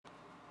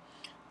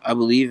I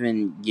believe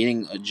in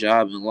getting a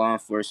job in law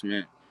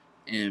enforcement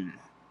and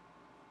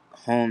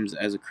homes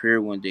as a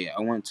career one day.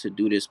 I want to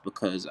do this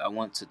because I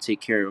want to take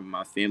care of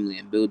my family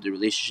and build a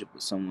relationship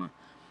with someone.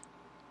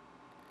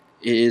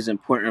 It is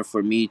important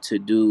for me to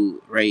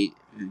do right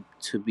and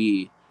to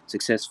be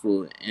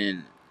successful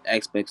in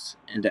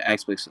the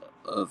aspects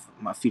of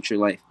my future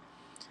life.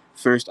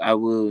 First, I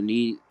will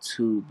need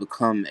to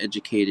become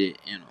educated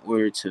in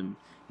order to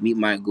meet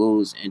my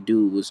goals and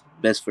do what's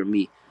best for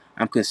me.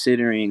 I'm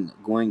considering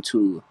going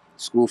to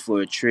school for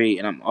a trade,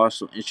 and I'm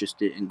also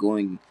interested in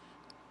going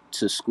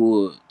to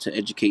school to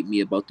educate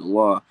me about the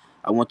law.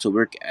 I want to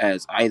work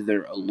as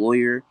either a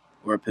lawyer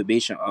or a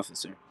probation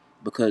officer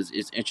because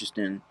it's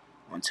interesting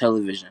on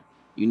television.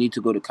 You need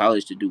to go to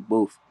college to do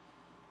both.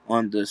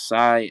 On the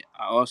side,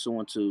 I also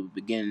want to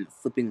begin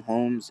flipping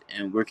homes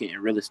and working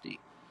in real estate.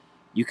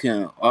 You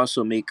can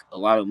also make a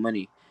lot of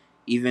money.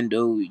 Even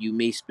though you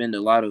may spend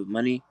a lot of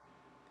money,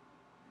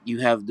 you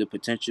have the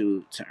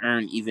potential to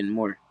earn even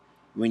more.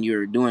 When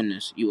you're doing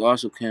this, you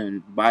also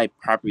can buy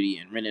property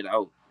and rent it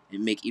out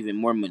and make even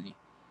more money.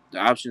 The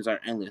options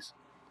are endless.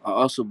 I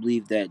also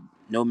believe that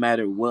no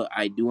matter what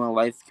I do in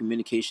life,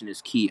 communication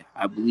is key.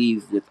 I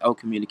believe without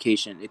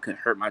communication, it could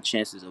hurt my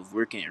chances of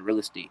working in real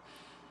estate.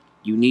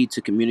 You need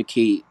to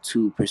communicate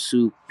to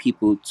pursue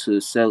people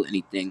to sell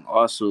anything.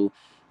 Also,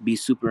 be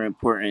super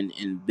important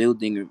in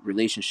building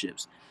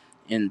relationships.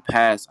 In the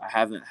past, I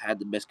haven't had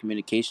the best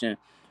communication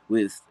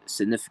with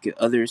significant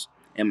others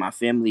and my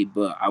family,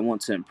 but I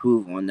want to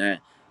improve on that.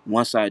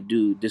 Once I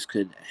do, this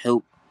could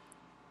help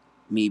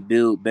me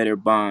build better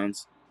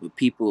bonds with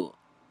people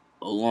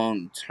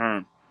long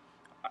term.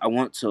 I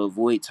want to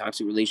avoid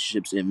toxic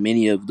relationships, and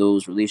many of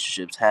those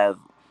relationships have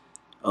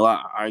a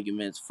lot of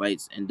arguments,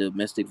 fights, and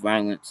domestic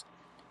violence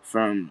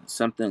from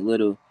something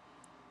little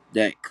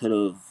that could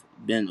have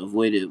been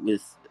avoided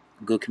with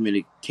good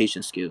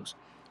communication skills.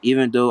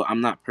 Even though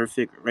I'm not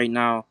perfect right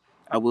now,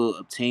 I will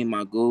obtain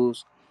my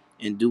goals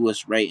and do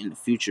what's right in the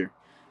future.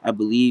 I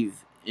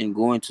believe in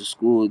going to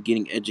school,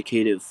 getting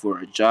educated for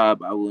a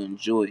job I will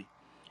enjoy,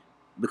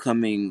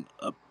 becoming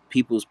a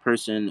people's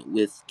person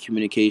with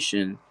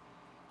communication,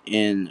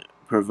 and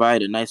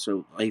provide a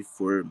nicer life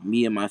for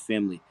me and my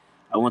family.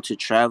 I want to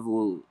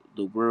travel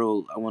the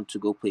world. I want to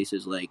go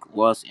places like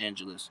Los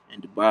Angeles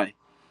and Dubai,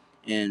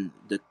 and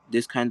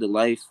this kind of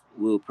life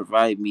will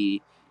provide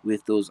me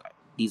with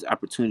these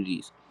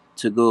opportunities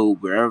to go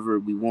wherever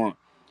we want.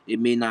 It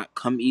may not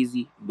come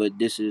easy, but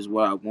this is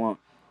what I want,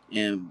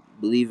 and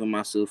believe in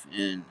myself,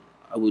 and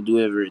I will do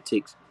whatever it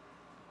takes.